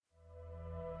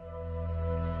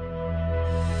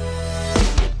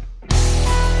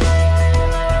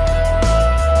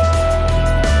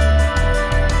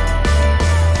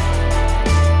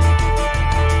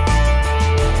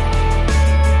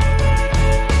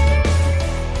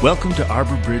Welcome to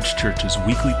Arbor Bridge Church's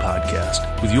weekly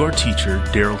podcast with your teacher,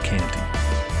 Daryl Canty.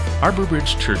 Arbor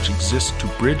Bridge Church exists to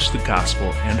bridge the gospel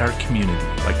and our community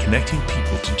by connecting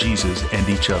people to Jesus and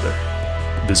each other.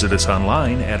 Visit us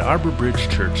online at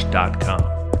arborbridgechurch.com.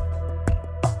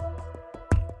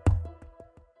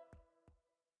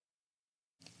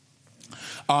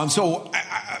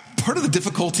 Part of the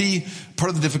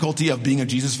difficulty of being a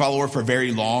Jesus follower for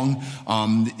very long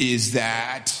is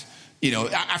that,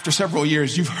 after several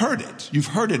years, you've heard it. You've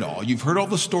heard it all. You've heard all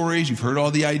the stories. You've heard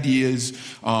all the ideas.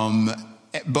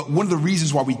 But one of the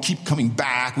reasons why we keep coming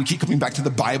back to the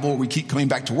Bible, we keep coming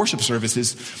back to worship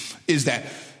services, is that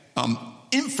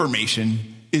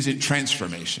information isn't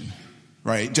transformation,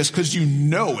 right? Just because you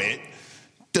know it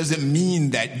doesn't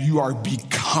mean that you are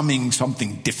becoming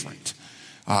something different.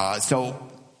 So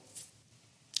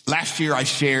last year I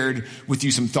shared with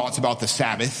you some thoughts about the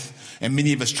Sabbath, and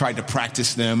many of us tried to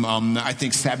practice them. I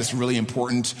think Sabbath's really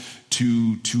important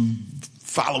to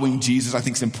following Jesus. I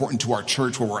think it's important to our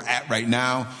church where we're at right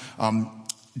now.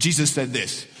 Jesus said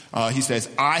this. He says,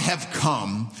 I have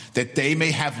come that they may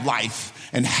have life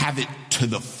and have it to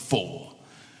the full.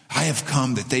 I have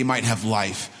come that they might have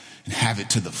life and have it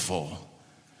to the full.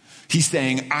 He's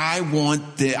saying, I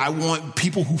want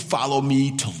people who follow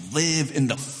me to live in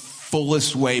the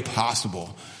fullest way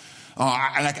possible.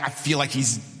 I feel like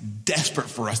he's desperate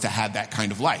for us to have that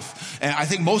kind of life. And I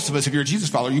think most of us, if you're a Jesus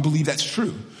follower, you believe that's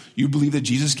true. You believe that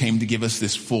Jesus came to give us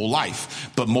this full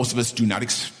life. But most of us do not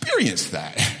experience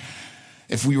that.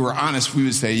 If we were honest, we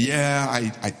would say, yeah,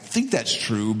 I think that's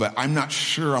true, but I'm not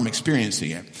sure I'm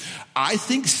experiencing it. I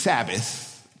think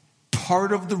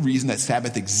part of the reason that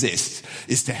Sabbath exists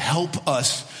is to help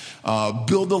us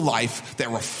build a life that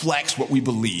reflects what we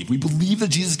believe. We believe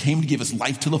that Jesus came to give us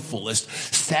life to the fullest.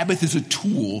 Sabbath is a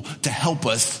tool to help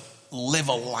us live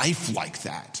a life like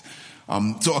that.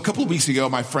 So a couple of weeks ago,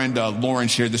 my friend Lauren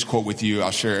shared this quote with you.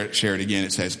 I'll share it again.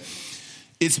 It says,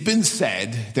 it's been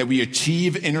said that we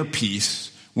achieve inner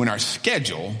peace when our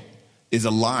schedule is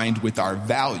aligned with our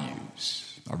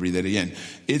values. I'll read that again.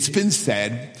 It's been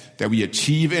said that we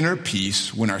achieve inner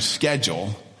peace when our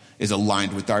schedule is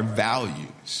aligned with our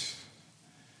values.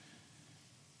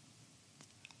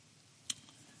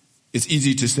 It's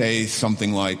easy to say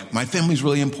something like, my family's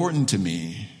really important to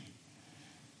me.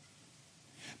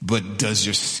 But does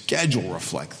your schedule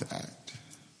reflect that?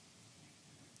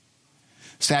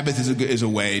 Sabbath is a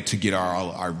way to get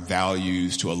our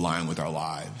values to align with our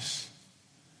lives.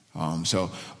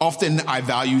 So often I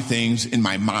value things in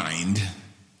my mind,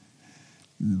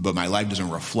 but my life doesn't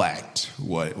reflect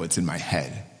what's in my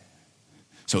head.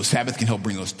 So Sabbath can help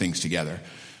bring those things together.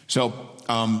 So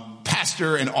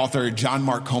pastor and author John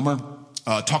Mark Comer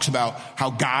talks about how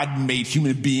God made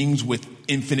human beings with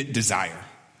infinite desire.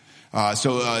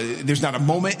 So there's not a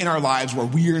moment in our lives where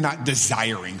we are not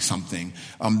desiring something.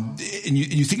 And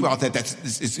you think about that,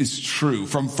 it's true.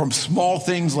 From small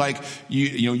things like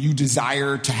you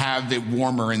desire to have it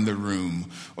warmer in the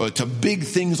room, or to big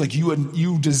things like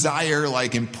you desire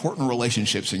like important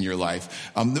relationships in your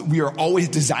life. We are always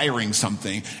desiring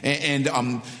something. And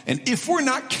if we're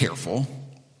not careful,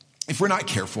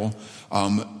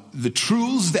 the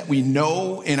truths that we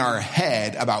know in our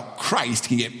head about Christ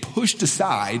can get pushed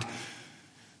aside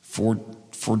for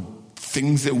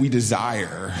things that we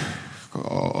desire,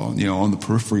 on the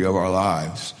periphery of our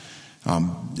lives.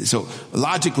 So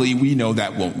logically, we know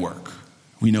that won't work.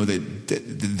 We know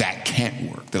that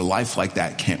can't work. That a life like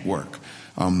that can't work.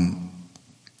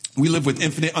 We live with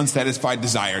infinite unsatisfied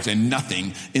desires, and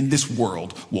nothing in this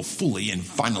world will fully and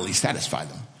finally satisfy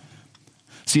them.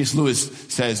 C.S. Lewis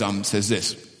says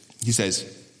this. He says,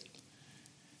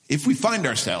 if we find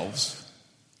ourselves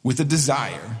with a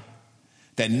desire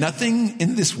that nothing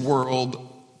in this world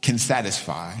can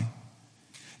satisfy,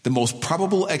 the most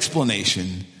probable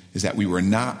explanation is that we were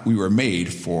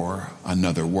made for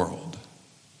another world.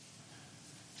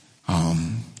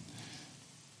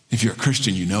 If you're a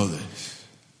Christian, you know this.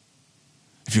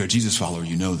 If you're a Jesus follower,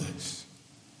 you know this.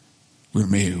 We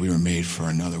were made for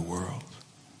another world.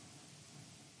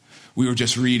 We were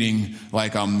just reading,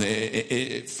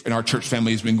 in our church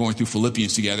family has been going through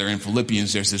Philippians together. And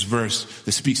Philippians, there's this verse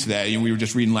that speaks to that. And we were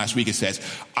just reading last week. It says,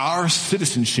 our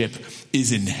citizenship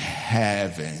is in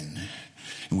heaven.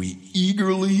 And we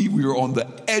were on the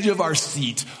edge of our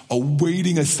seat,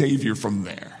 awaiting a Savior from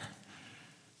there.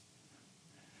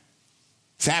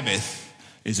 Sabbath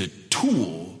is a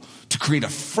tool to create a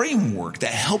framework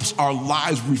that helps our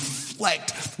lives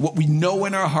reflect what we know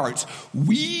in our hearts.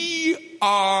 We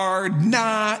are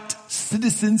not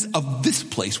citizens of this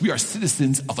place. We are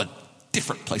citizens of a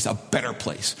different place, a better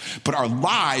place. But our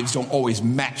lives don't always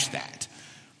match that.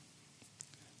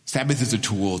 Sabbath is a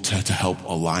tool to help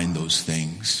align those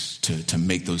things, to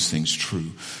make those things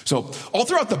true. So all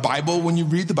throughout the Bible, when you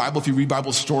read the Bible, if you read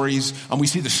Bible stories, we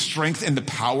see the strength and the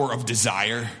power of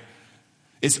desire.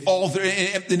 It's all there.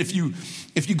 And if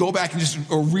you go back and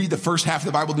or read the first half of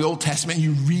the Bible, the Old Testament,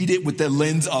 you read it with the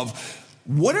lens of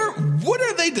what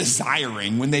are they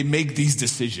desiring when they make these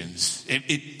decisions?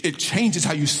 It changes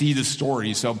how you see the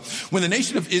story. So when the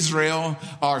nation of Israel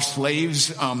are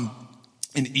slaves,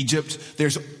 in Egypt,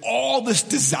 there's all this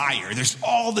desire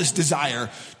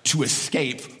to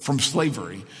escape from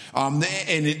slavery.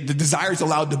 The desire is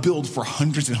allowed to build for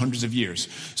hundreds and hundreds of years.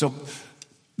 So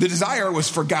the desire was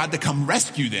for God to come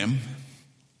rescue them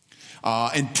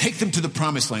and take them to the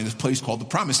promised land, this place called the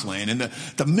promised land. And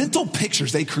the mental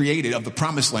pictures they created of the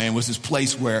promised land was this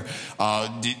place where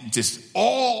and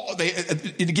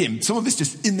again, some of it's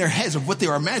just in their heads of what they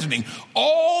were imagining.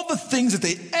 All the things that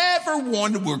they ever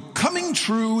wanted were coming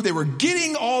true. They were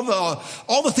getting all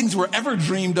the things that were ever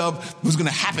dreamed of was going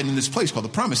to happen in this place called the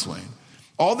promised land.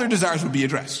 All their desires would be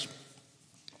addressed.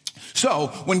 So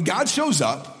when God shows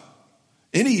up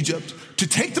in Egypt to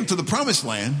take them to the promised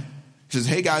land, he says,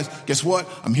 hey guys, guess what?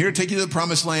 I'm here to take you to the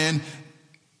promised land.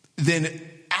 Then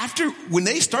when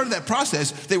they started that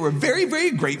process, they were very,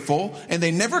 very grateful and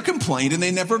they never complained and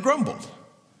they never grumbled.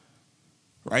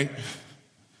 Right?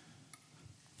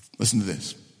 Listen to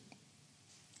this.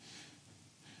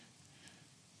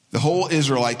 The whole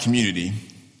Israelite community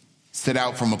set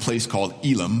out from a place called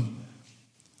Elim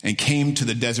and came to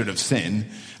the desert of Sin.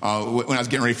 When I was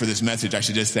getting ready for this message, I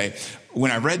should just say,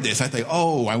 when I read this, I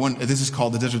thought, this is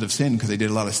called the desert of sin because they did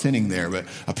a lot of sinning there. But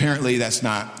apparently that's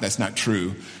not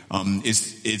true.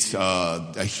 It's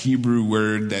a Hebrew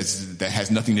word that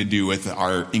has nothing to do with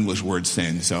our English word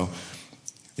sin. So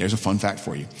there's a fun fact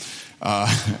for you.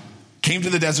 Came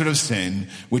to the desert of Sin,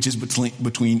 which is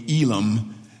between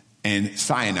Elim and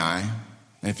Sinai.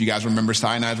 And if you guys remember,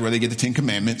 Sinai is where they get the 10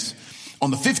 Commandments. On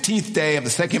the 15th day of the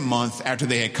second month after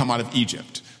they had come out of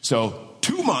Egypt. So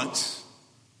 2 months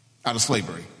out of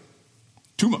slavery.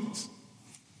 2 months.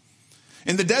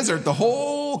 In the desert, the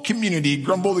whole community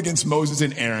grumbled against Moses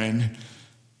and Aaron.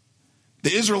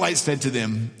 The Israelites said to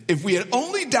them, if we had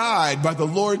only died by the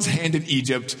Lord's hand in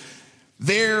Egypt,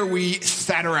 there we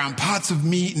sat around pots of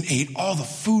meat and ate all the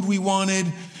food we wanted.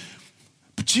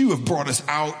 But you have brought us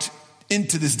out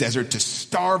into this desert to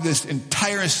starve this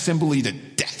entire assembly to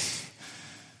death.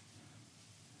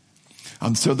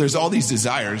 So there's all these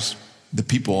desires, the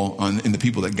people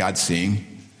that God's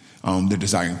seeing. They're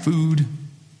desiring food,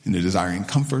 and they're desiring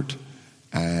comfort,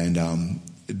 and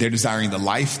they're desiring the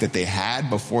life that they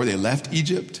had before they left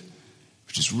Egypt,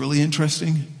 which is really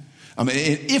interesting. And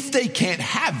if they can't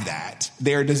have that,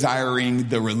 they're desiring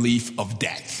the relief of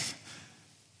death.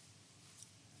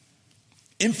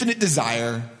 Infinite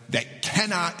desire that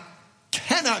cannot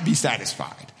be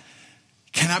satisfied.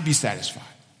 Cannot be satisfied.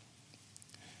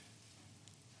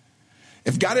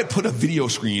 If God had put a video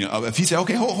screen of, if he said,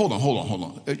 okay, hold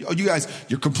on. You guys,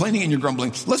 you're complaining and you're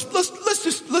grumbling. Let's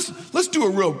do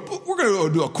we're going to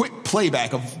do a quick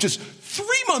playback of just 3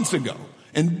 months ago.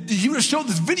 And he would have showed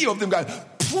this video of them, God,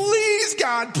 please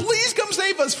come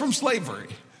save us from slavery.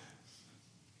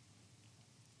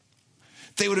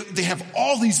 They have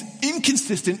all these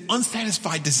inconsistent,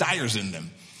 unsatisfied desires in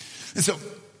them. And so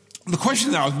the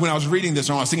question that when I was reading this,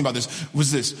 or when I was thinking about this,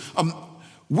 was this.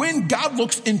 When God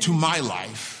looks into my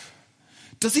life,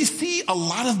 does he see a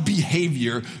lot of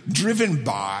behavior driven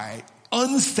by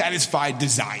unsatisfied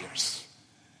desires?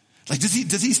 Like, does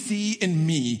he see in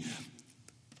me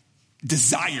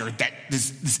desire, that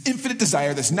this infinite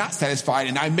desire that's not satisfied,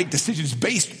 and I make decisions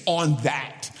based on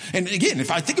that? And again,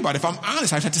 if I think about it, if I'm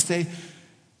honest, I have to say,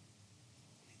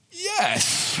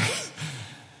 yes.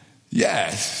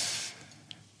 Yes.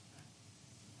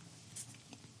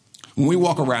 When we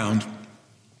walk around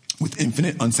with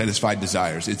infinite unsatisfied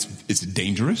desires, it's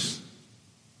dangerous.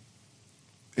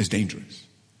 It's dangerous.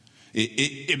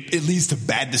 It leads to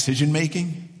bad decision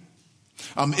making.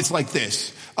 It's like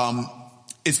this.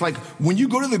 It's like when you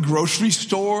go to the grocery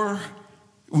store,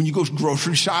 when you go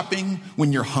grocery shopping,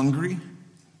 when you're hungry,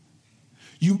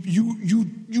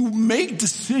 you make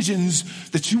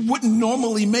decisions that you wouldn't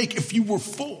normally make if you were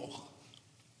full.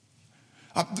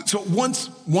 So once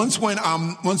when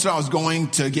I was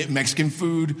going to get Mexican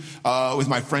food with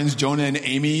my friends Jonah and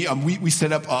Amy, we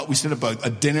set up a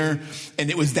dinner, and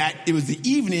it was the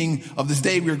evening of this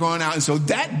day we were going out, and so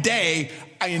that day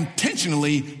I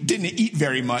intentionally didn't eat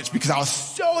very much because I was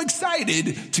so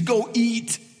excited to go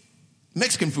eat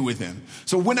Mexican food with him.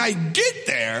 So when I get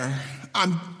there,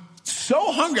 I'm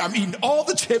so hungry. I'm eating all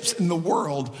the chips in the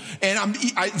world, and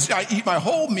I eat my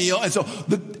whole meal. And so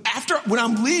after when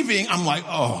I'm leaving, I'm like,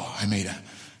 oh, I made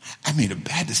a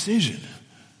bad decision.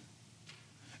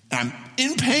 And I'm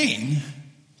in pain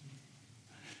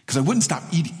because I wouldn't stop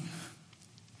eating.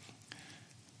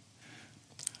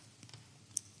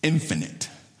 Infinite,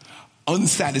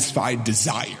 unsatisfied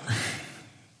desire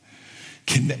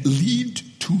can lead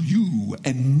to you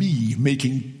and me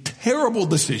making terrible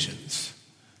decisions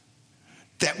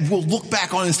that we'll look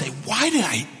back on and say, why did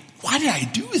I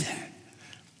do that?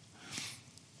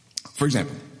 For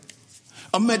example,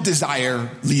 unmet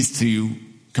desire leads to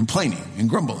complaining and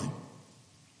grumbling.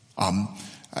 I'm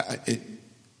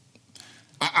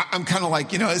kind of like,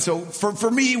 so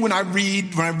for me, when I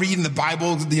read in the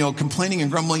Bible, complaining and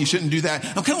grumbling, you shouldn't do that.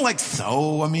 I'm kind of like,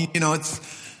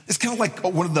 it's kind of like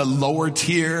one of the lower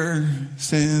tier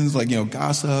sins, like,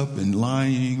 gossip and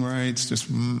lying, right? It's just,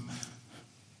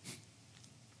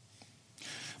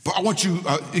 But I want you,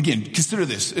 again, consider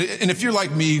this. And if you're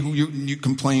like me, you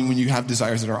complain when you have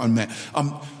desires that are unmet.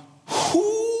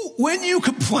 When you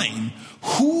complain,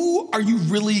 who are you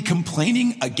really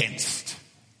complaining against?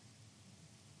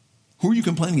 Who are you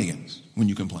complaining against when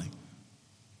you complain?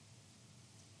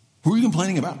 Who are you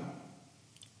complaining about?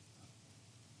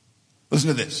 Listen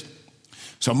to this.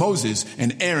 So Moses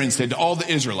and Aaron said to all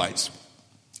the Israelites,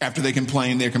 after they're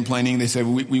complaining, they said,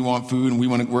 we want food and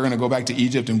we're going to go back to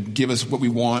Egypt and give us what we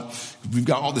want. We've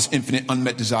got all this infinite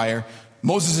unmet desire.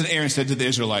 Moses and Aaron said to the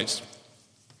Israelites,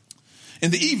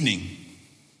 in the evening,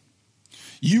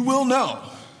 you will know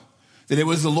that it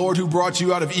was the Lord who brought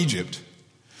you out of Egypt.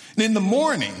 And in the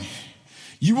morning,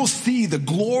 you will see the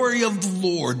glory of the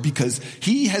Lord because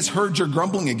he has heard your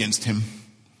grumbling against him.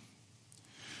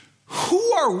 Who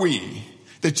are we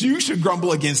that you should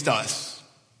grumble against us?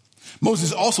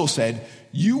 Moses also said,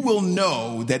 you will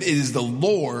know that it was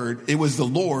the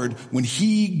Lord when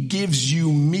he gives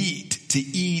you meat to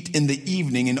eat in the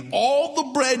evening and all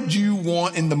the bread you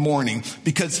want in the morning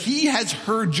because he has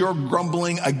heard your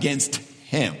grumbling against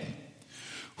him.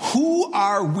 Who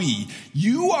are we?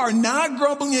 You are not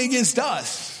grumbling against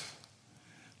us,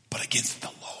 but against the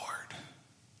Lord.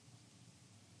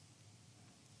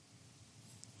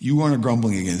 You aren't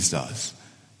grumbling against us,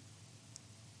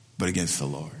 but against the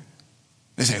Lord.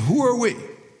 They say, who are we?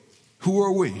 Who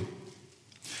are we?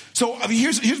 So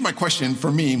here's my question for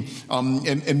me,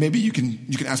 and maybe you can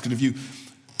ask it of you.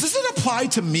 Does it apply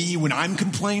to me when I'm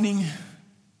complaining?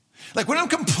 Like when I'm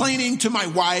complaining to my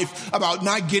wife about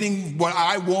not getting what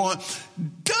I want,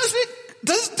 does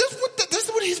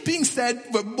what is being said,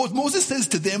 what Moses says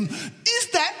to them, is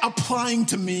that applying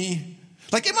to me?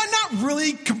 Like, am I not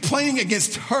really complaining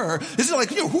against her? Is it like,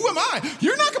 who am I?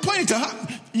 You're not complaining to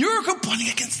her. You're complaining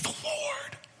against the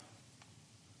Lord.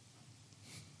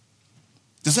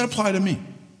 Does that apply to me?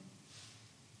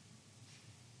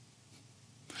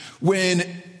 When,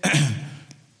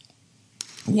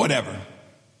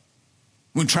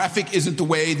 when traffic isn't the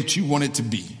way that you want it to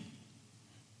be.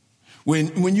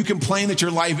 When you complain that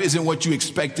your life isn't what you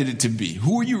expected it to be.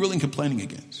 Who are you really complaining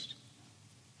against?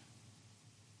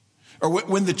 Or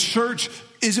when the church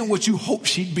isn't what you hoped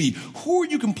she'd be. Who are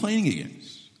you complaining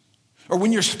against? Or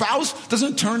when your spouse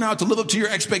doesn't turn out to live up to your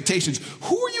expectations.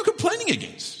 Who are you complaining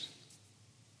against?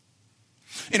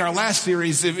 In our last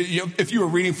series, if you were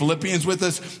reading Philippians with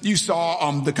us, you saw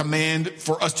the command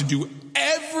for us to do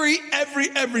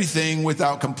everything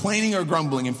without complaining or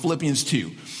grumbling in Philippians 2.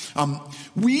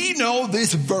 We know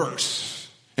this verse.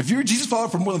 If you're a Jesus follower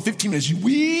for more than 15 minutes,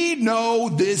 we know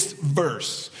this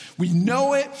verse. We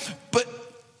know it, but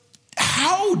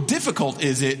how difficult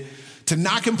is it to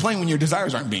not complain when your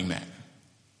desires aren't being met?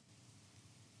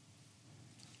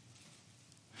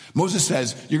 Moses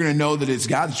says, you're going to know that it's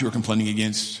God that you're complaining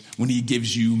against when he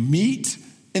gives you meat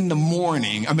in the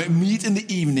morning, meat in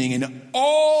the evening, and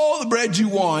all the bread you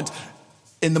want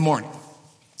in the morning.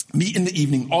 Meat in the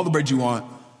evening, all the bread you want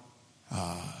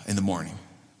in the morning.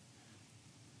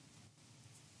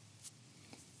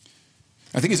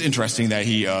 I think it's interesting that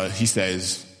he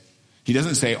says, he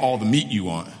doesn't say all the meat you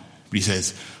want, but he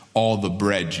says all the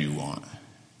bread you want.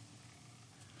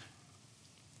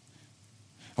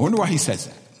 I wonder why he says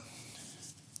that.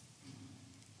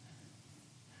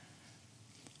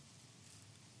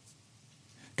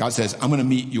 God says, I'm going to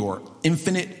meet your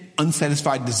infinite,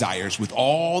 unsatisfied desires with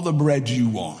all the bread you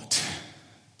want.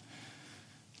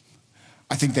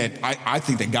 I think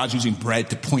that God's using bread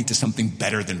to point to something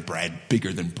better than bread,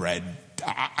 bigger than bread.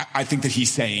 I think that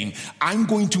he's saying, I'm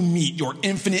going to meet your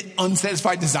infinite,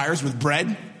 unsatisfied desires with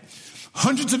bread,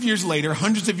 Hundreds of years later,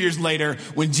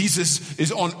 when Jesus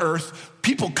is on earth,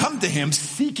 people come to him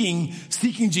seeking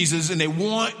Jesus, and they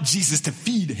want Jesus to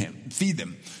feed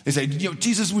them. They say,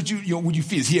 Jesus, would you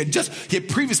feed us? He had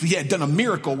previously done a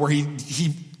miracle where he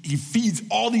feeds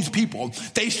all these people.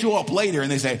 They show up later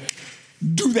and they say,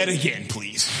 do that again,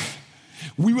 please.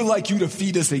 We would like you to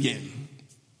feed us again.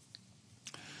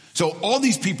 So all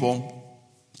these people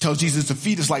tell Jesus to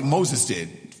feed us like Moses did.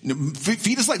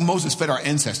 Feed us like Moses fed our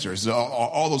ancestors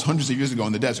all those hundreds of years ago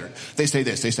in the desert. They say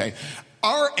this. They say,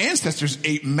 our ancestors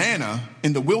ate manna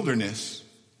in the wilderness.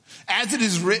 As it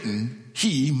is written,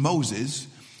 he, Moses,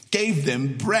 gave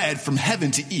them bread from heaven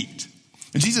to eat.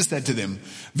 And Jesus said to them,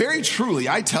 very truly,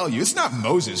 I tell you, it's not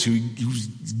Moses who's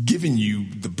given you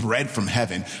the bread from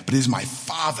heaven, but it is my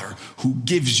Father who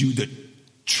gives you the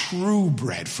true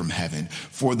bread from heaven.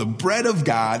 For the bread of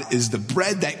God is the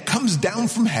bread that comes down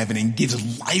from heaven and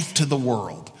gives life to the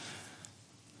world.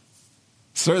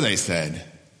 Sir, they said,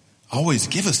 always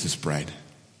give us this bread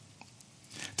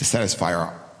to satisfy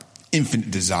our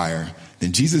infinite desire.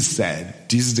 Then Jesus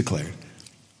declared,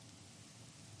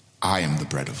 I am the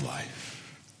bread of life.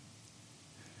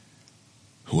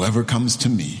 Whoever comes to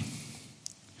me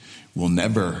will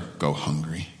never go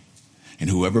hungry, and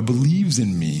whoever believes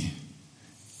in me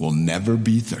will never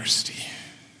be thirsty.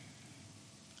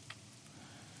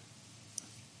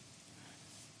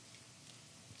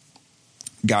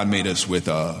 God made us with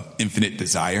an infinite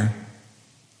desire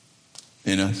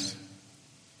in us.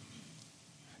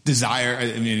 Desire, I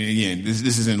mean, again,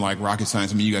 this isn't like rocket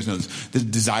science. I mean, you guys know this. The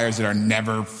desires that are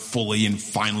never fully and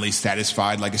finally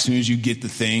satisfied. Like as soon as you get the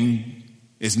thing,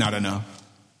 it's not enough.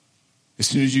 As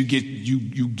soon as you get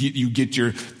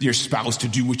your spouse to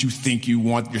do what you think you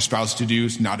want your spouse to do,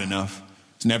 it's not enough.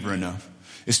 It's never enough.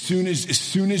 As soon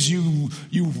as you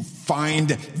find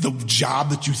the job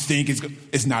that you think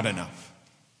is not enough.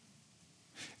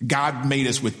 God made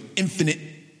us with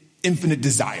infinite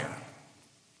desire.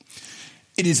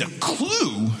 It is a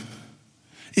clue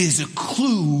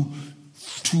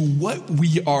to what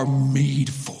we are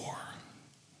made for.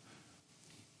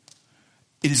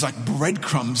 It is like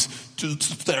breadcrumbs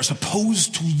that are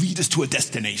supposed to lead us to a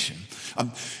destination.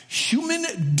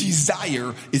 Human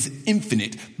desire is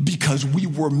infinite because we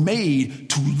were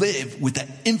made to live with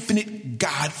an infinite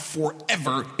God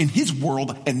forever in his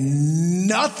world, and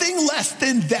nothing less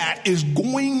than that is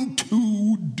going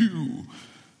to do.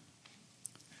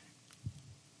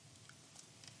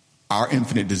 Our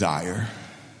infinite desire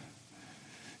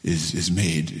is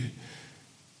made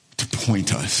to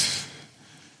point us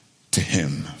to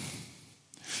him.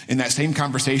 In that same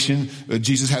conversation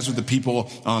Jesus has with the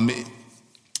people,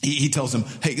 he tells them,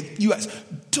 hey, you guys,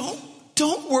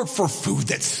 don't work for food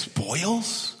that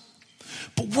spoils,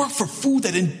 but work for food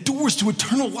that endures to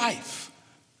eternal life.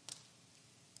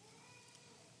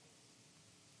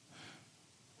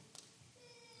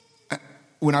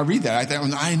 When I read that,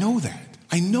 I know that.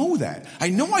 I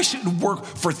know I shouldn't work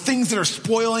for things that are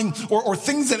spoiling or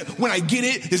things that when I get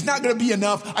it, it's not going to be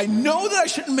enough. I know that I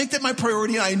shouldn't make that my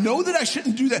priority, and I know that I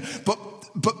shouldn't do that. But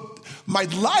my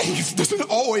life doesn't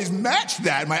always match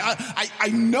that. I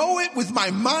know it with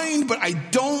my mind, but I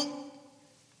don't.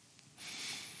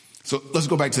 So let's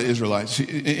go back to the Israelites. And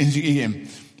again,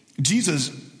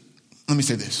 Jesus, let me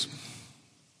say this.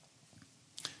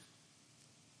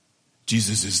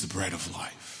 Jesus is the bread of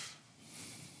life.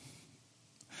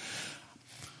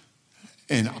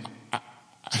 And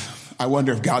I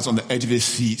wonder if God's on the edge of his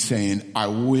seat saying, I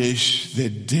wish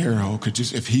that Daryl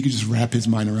if he could just wrap his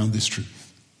mind around this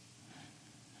truth,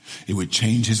 it would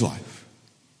change his life.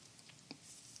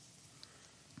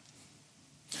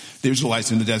 The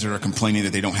Israelites in the desert are complaining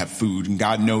that they don't have food, and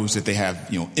God knows that they have,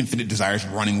 infinite desires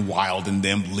running wild in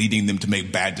them, leading them to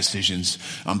make bad decisions.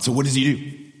 So what does he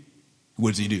do? What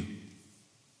does he do?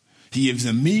 He gives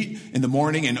them meat in the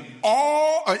morning and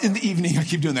in the evening. I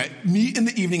keep doing that. Meat in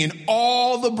the evening and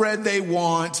all the bread they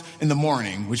want in the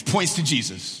morning, which points to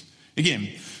Jesus. Again,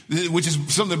 which is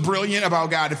something brilliant about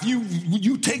God. If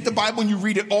you take the Bible and you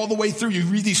read it all the way through, you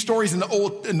read these stories in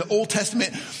the Old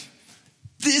Testament.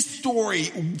 This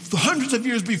story, hundreds of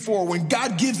years before, when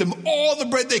God gives them all the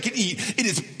bread they can eat, it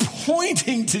is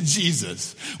pointing to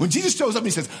Jesus. When Jesus shows up and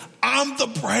he says, I'm the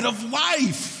bread of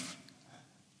life.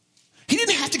 He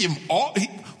didn't have to give them all.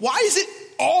 Why is it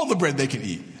all the bread they can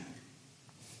eat?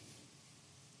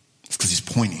 It's because he's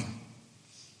pointing.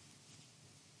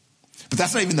 But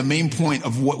that's not even the main point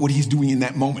of what he's doing in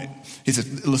that moment. He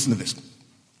says, listen to this.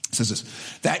 It says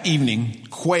this. That evening,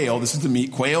 quail, this is the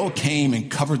meat, quail came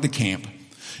and covered the camp.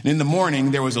 And in the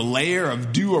morning, there was a layer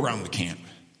of dew around the camp.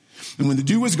 And when the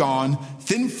dew was gone,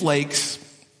 thin flakes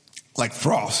like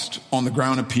frost on the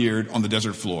ground appeared on the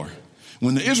desert floor.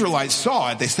 When the Israelites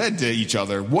saw it, they said to each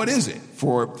other, "What is it?"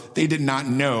 For they did not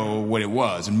know what it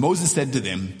was. And Moses said to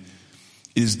them,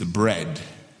 "It is the bread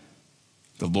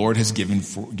the Lord has given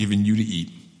you to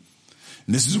eat.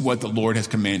 And this is what the Lord has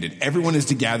commanded. Everyone is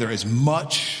to gather as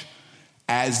much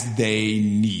as they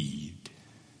need."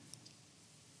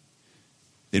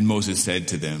 Then Moses said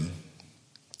to them,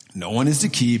 "No one is to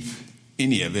keep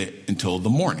any of it until the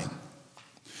morning."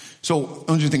 So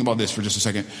I want you to think about this for just a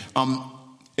second.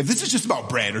 If this is just about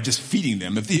bread or just feeding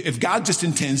them, if God just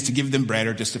intends to give them bread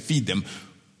or just to feed them,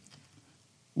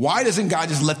 why doesn't God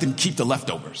just let them keep the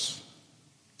leftovers?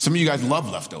 Some of you guys love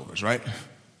leftovers, right?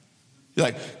 You're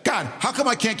like, "God, how come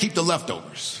I can't keep the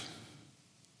leftovers?"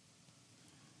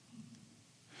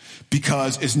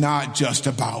 Because it's not just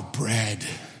about bread.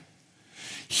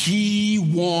 He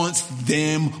wants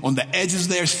them on the edges of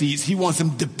their seats. He wants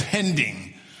them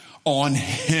depending on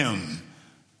him.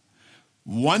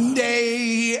 One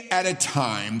day at a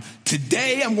time.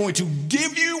 Today I'm going to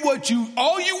give you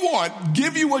all you want,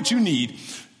 give you what you need.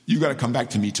 You got to come back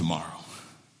to me tomorrow.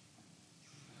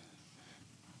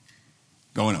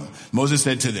 Going on. Moses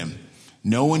said to them,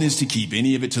 "No one is to keep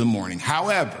any of it till the morning.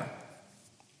 However,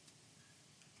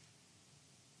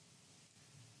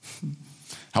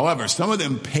 some of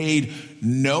them paid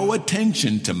no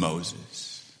attention to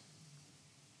Moses.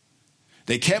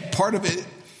 They kept part of it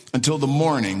until the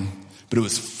morning, but it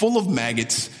was full of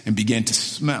maggots and began to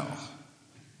smell.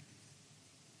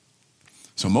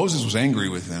 So Moses was angry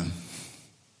with them.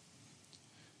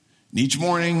 And each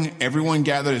morning, everyone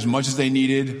gathered as much as they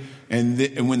needed,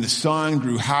 and when the sun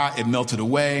grew hot, it melted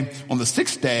away. On the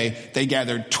sixth day, they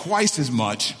gathered twice as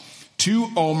much,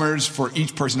 2 omers for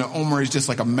each person. An omer is just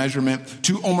like a measurement,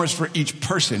 2 omers for each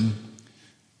person.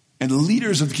 And the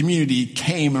leaders of the community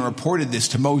came and reported this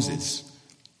to Moses.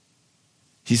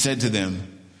 He said to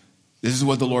them, "This is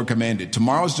what the Lord commanded.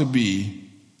 Tomorrow is to be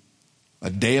a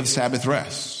day of Sabbath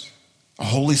rest, a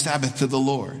holy Sabbath to the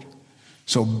Lord.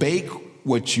 So bake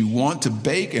what you want to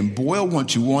bake and boil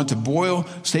what you want to boil.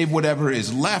 Save whatever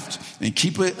is left and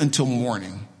keep it until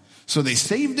morning." So they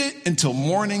saved it until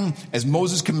morning as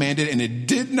Moses commanded, and it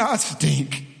did not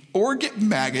stink or get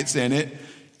maggots in it.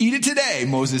 "Eat it today,"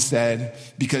 Moses said,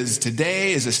 "because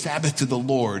today is a Sabbath to the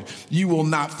Lord. You will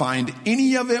not find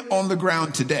any of it on the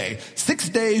ground today. 6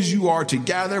 days you are to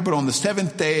gather, but on the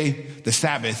 7th day, the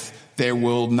Sabbath, there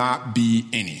will not be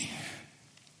any."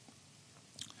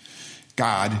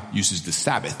 God uses the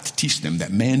Sabbath to teach them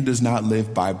that man does not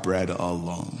live by bread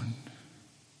alone.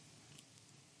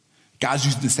 God's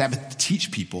using the Sabbath to teach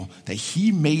people that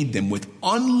he made them with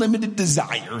unlimited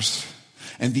desires,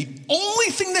 and the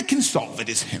only thing that can solve it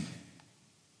is him.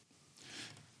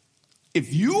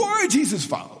 If you are a Jesus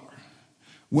follower,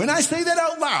 when I say that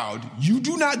out loud, you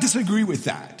do not disagree with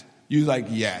that. You're like,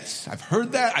 "Yes, I've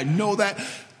heard that. I know that."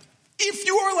 If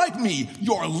you are like me,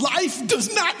 your life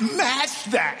does not match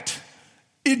that.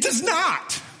 It does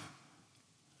not.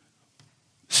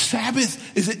 Sabbath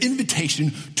is an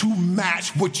invitation to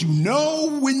match what you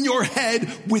know in your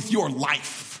head with your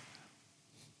life.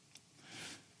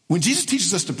 When Jesus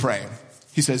teaches us to pray,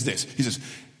 he says this. He says,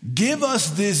 "Give us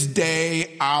this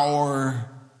day our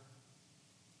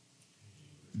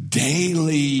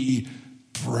daily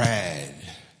bread."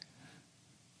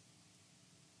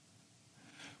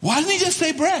 Why doesn't he just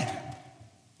say bread?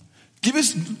 Give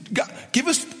us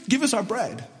our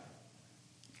bread.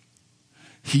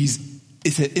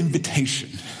 It's an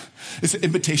invitation. It's an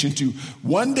invitation to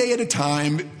one day at a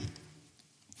time.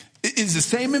 It is the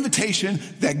same invitation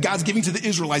that God's giving to the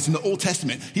Israelites in the Old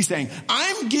Testament. He's saying,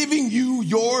 "I'm giving you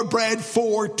your bread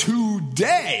for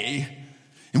today."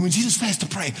 And when Jesus says to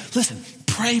pray, listen,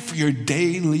 pray for your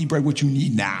daily bread, what you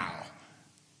need now.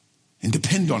 And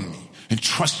depend on me and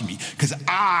trust me, because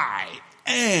I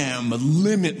am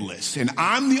limitless. And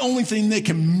I'm the only thing that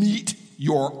can meet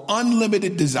your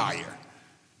unlimited desire.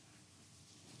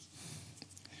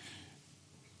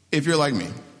 If you're like me,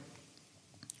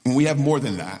 when we have more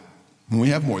than that,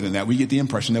 we get the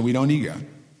impression that we don't need God.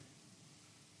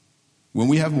 When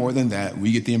we have more than that,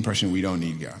 we get the impression we don't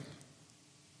need God.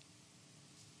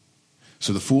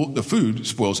 So the food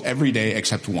spoils every day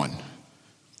except one.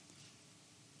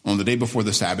 On the day before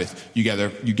the Sabbath, you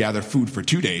gather food for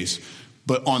 2 days.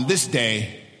 But on this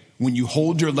day, when you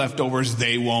hold your leftovers,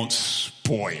 they won't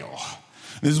spoil.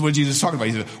 This is what Jesus is talking about.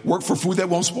 He said, work for food that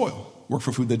won't spoil. Work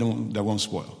for food that won't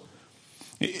spoil.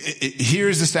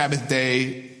 Here's the Sabbath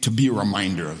day to be a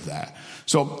reminder of that.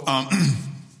 So I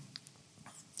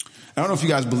don't know if you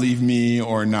guys believe me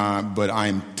or not, but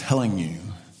I'm telling you,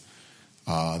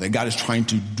 that God is trying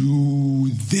to do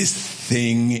this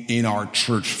thing in our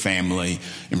church family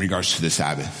in regards to the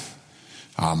Sabbath.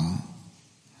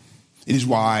 It is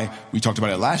why we talked about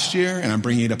it last year, and I'm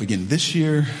bringing it up again this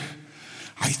year.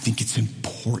 I think it's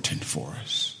important for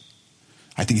us.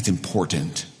 I think it's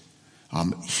important.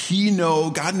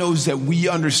 God knows that we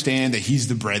understand that he's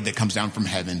the bread that comes down from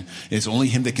heaven. And it's only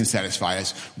him that can satisfy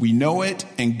us. We know it,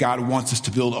 and God wants us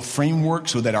to build a framework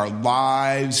so that our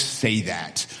lives say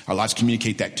that. Our lives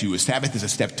communicate that too. A Sabbath is a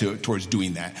step towards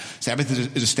doing that. Sabbath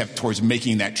is a step towards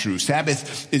making that true.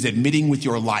 Sabbath is admitting with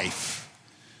your life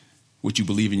what you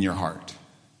believe in your heart.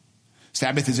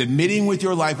 Sabbath is admitting with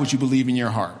your life what you believe in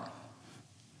your heart.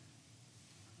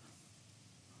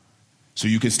 So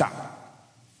you can stop.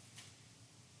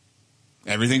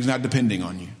 Everything's not depending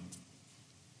on you.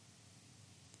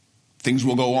 Things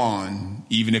will go on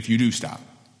even if you do stop.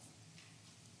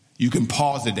 You can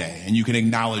pause a day and you can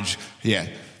acknowledge,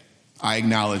 I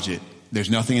acknowledge it. There's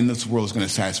nothing in this world that's going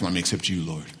to satisfy me except you,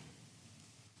 Lord.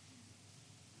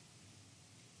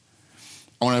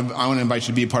 I want to invite you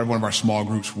to be a part of one of our small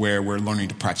groups where we're learning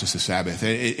to practice the Sabbath.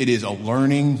 It is a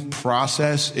learning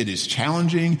process. It is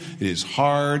challenging. It is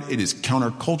hard. It is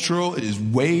countercultural. It is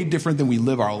way different than we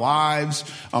live our lives.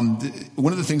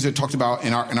 One of the things that talked about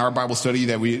in our Bible study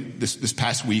that this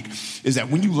past week is that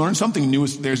when you learn something new,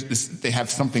 they have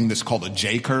something that's called a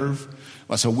J curve.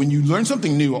 So when you learn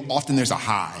something new, often there's a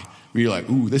high where you're like,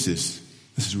 ooh, this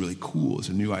is really cool. It's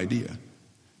a new idea.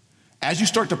 As you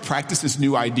start to practice this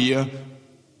new idea,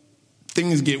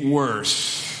 things get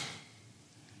worse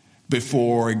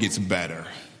before it gets better.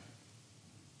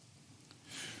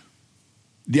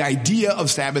 The idea of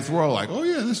Sabbath, we're all like, oh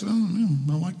yeah,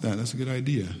 I like that. That's a good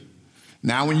idea.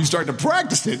 Now when you start to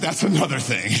practice it, that's another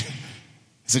thing.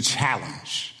 It's a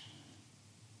challenge.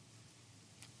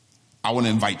 I want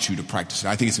to invite you to practice it.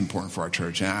 I think it's important for our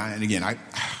church. And again, I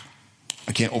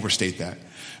can't overstate that.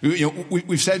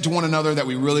 We've said to one another that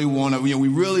we really want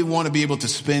to be able to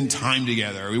spend time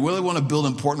together. We really want to build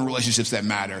important relationships that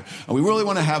matter. We really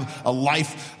want to have a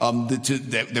life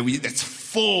that's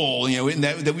full. And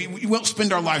that we won't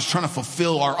spend our lives trying to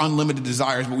fulfill our unlimited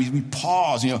desires, but we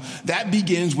pause. That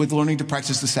begins with learning to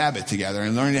practice the Sabbath together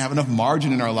and learning to have enough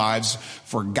margin in our lives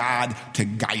for God to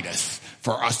guide us,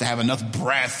 for us to have enough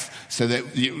breath so that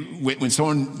when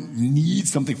someone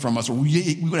needs something from us, or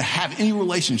we're going to have any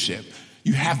relationship,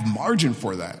 you have margin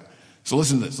for that. So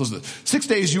listen to this. 6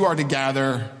 days you are to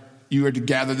gather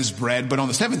this bread, but on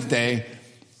the seventh day,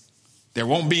 there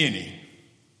won't be any.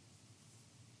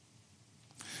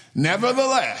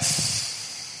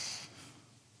 Nevertheless,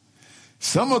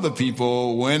 some of the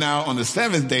people went out on the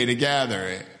seventh day to gather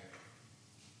it,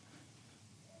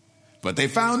 but they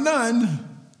found none.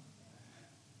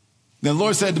 Then the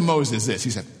Lord said to Moses this.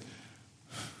 He said,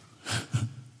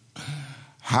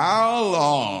 how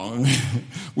long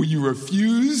will you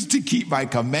refuse to keep my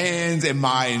commands and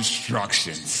my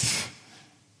instructions?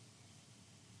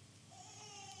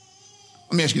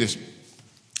 Let me ask you this.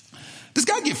 Does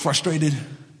God get frustrated?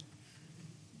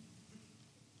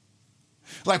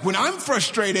 Like when I'm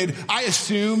frustrated, I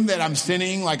assume that I'm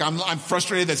sinning. Like I'm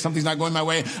frustrated that something's not going my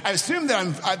way. I assume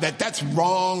that that's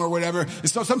wrong or whatever. And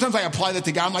so sometimes I apply that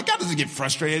to God. I'm like, God doesn't get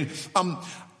frustrated.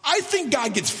 I think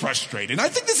God gets frustrated. I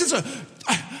think this is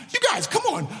you guys, come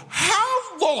on.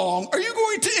 How long are you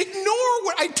going to ignore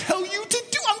what I tell you to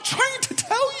do? I'm trying to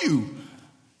tell you.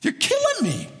 You're killing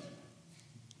me.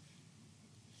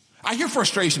 I hear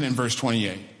frustration in verse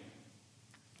 28.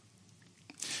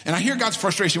 And I hear God's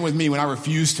frustration with me when I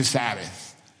refuse to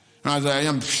Sabbath. And I was like,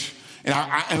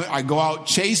 I go out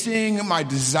chasing my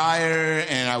desire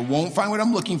and I won't find what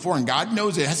I'm looking for. And God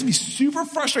knows it has to be super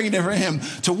frustrating for him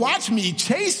to watch me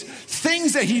chase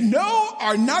things that he knows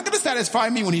are not going to satisfy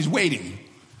me when he's waiting.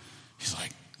 He's like,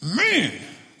 man,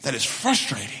 that is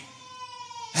frustrating.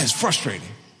 That is frustrating.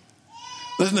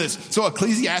 Listen to this. So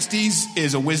Ecclesiastes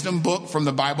is a wisdom book from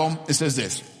the Bible. It says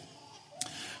this: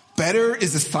 better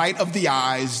is the sight of the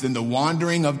eyes than the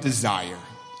wandering of desire.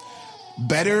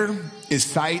 Better is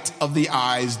sight of the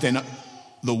eyes than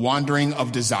the wandering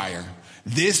of desire.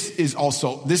 This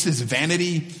is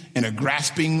vanity and a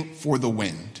grasping for the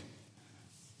wind.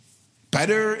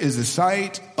 Better is the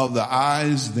sight of the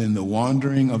eyes than the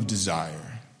wandering of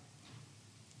desire.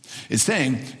 It's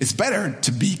saying it's better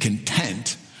to be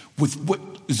content with what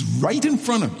is right in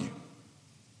front of you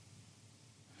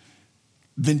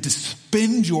than to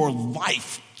spend your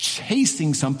life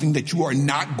chasing something that you are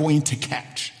not going to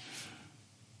catch.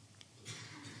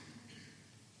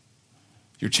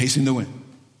 You're chasing the wind.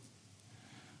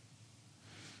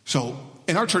 So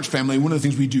in our church family, one of the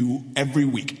things we do every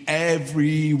week, is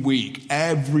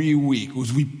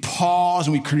we pause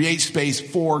and we create space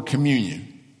for communion.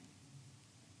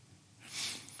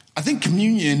 I think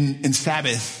communion and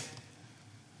Sabbath,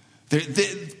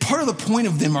 part of the point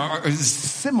of them is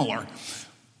similar.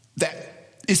 That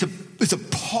it's a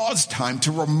pause time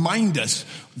to remind us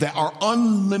that our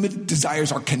unlimited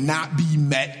desires cannot be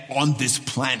met on this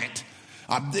planet.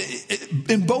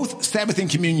 In both Sabbath and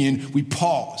communion, we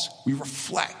pause, we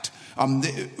reflect,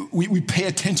 we pay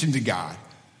attention to God.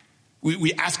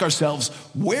 We ask ourselves,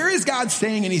 where is God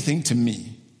saying anything to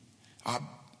me?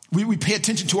 We pay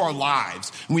attention to our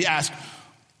lives, and we ask,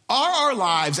 are our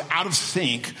lives out of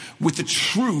sync with the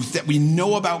truth that we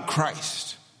know about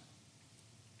Christ?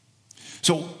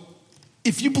 So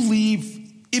if you believe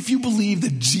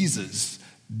that Jesus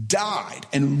died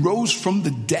and rose from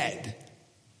the dead,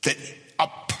 that a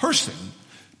person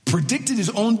predicted his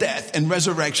own death and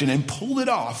resurrection and pulled it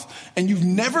off, and you've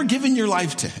never given your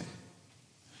life to him,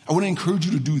 I want to encourage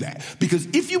you to do that. Because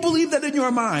if you believe that in your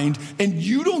mind and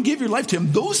you don't give your life to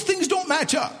him, those things don't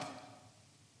match up.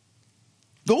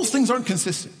 Those things aren't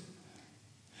consistent.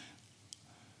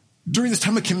 During this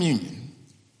time of communion,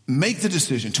 make the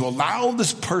decision to allow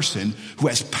this person who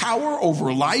has power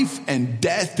over life and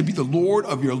death to be the Lord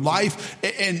of your life,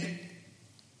 and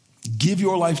give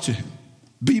your life to him.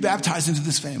 Be baptized into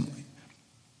this family.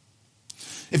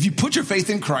 If you put your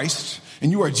faith in Christ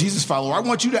and you are a Jesus follower, I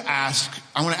want to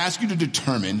ask you to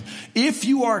determine if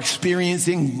you are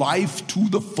experiencing life to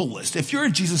the fullest. If you're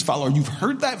a Jesus follower, you've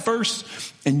heard that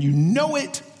verse and you know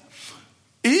it.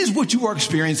 Is what you are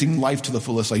experiencing life to the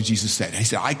fullest, like Jesus said? He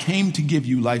said, I came to give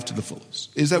you life to the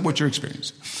fullest. Is that what you're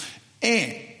experiencing?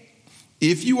 And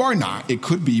if you are not, it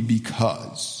could be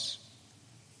because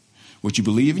what you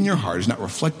believe in your heart is not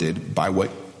reflected by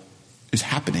what is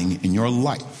happening in your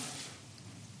life.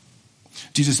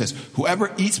 Jesus says,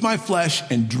 whoever eats my flesh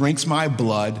and drinks my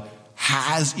blood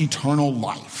has eternal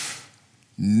life.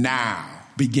 Now,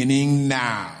 beginning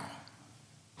now.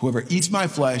 Whoever eats my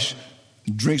flesh,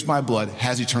 drinks my blood,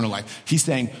 has eternal life. He's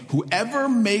saying, whoever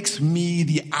makes me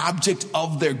the object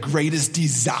of their greatest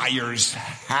desires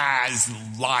has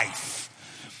life.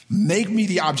 Make me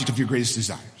the object of your greatest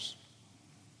desires.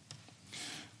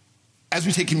 As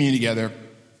we take communion together,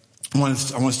 I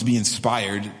want us to be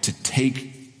inspired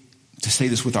to say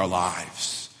this with our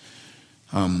lives.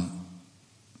 I've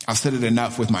said it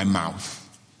enough with my mouth.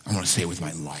 I want to say it with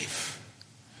my life.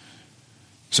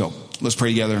 So let's pray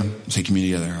together. Let's take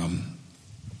communion together.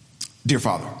 Dear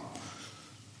Father,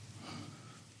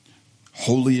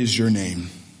 holy is your name.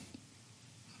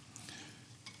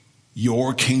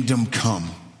 Your kingdom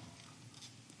come.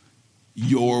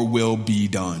 Your will be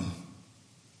done.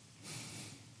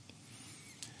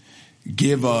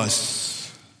 Give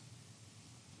us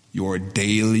your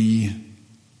daily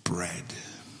bread.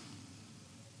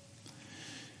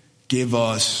 Give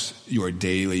us your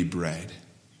daily bread.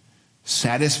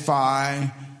 Satisfy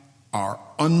our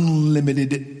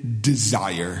unlimited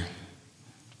desire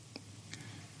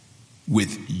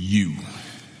with you.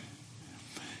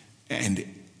 And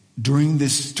during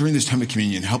this time of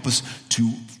communion, help us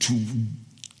to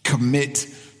commit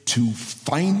to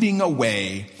finding a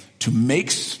way to make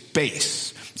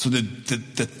space so that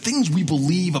the things we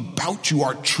believe about you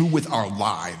are true with our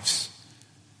lives.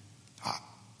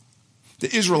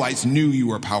 The Israelites knew you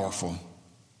were powerful.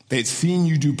 They had seen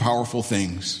you do powerful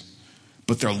things,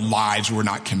 but their lives were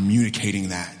not communicating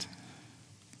that.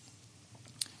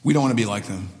 We don't want to be like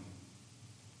them.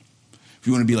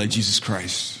 We want to be like Jesus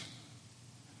Christ.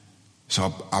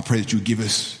 So I pray that you give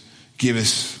us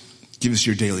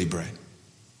your daily bread.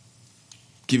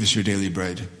 Give us your daily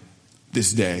bread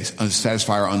this day.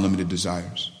 Satisfy our unlimited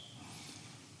desires.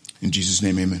 In Jesus'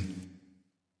 name, amen.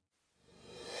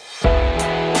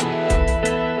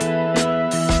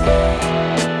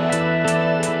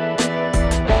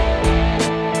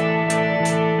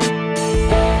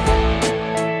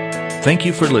 Thank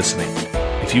you for listening.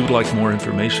 If you would like more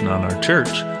information on our church,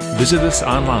 visit us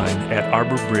online at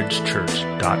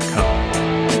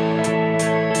arborbridgechurch.com.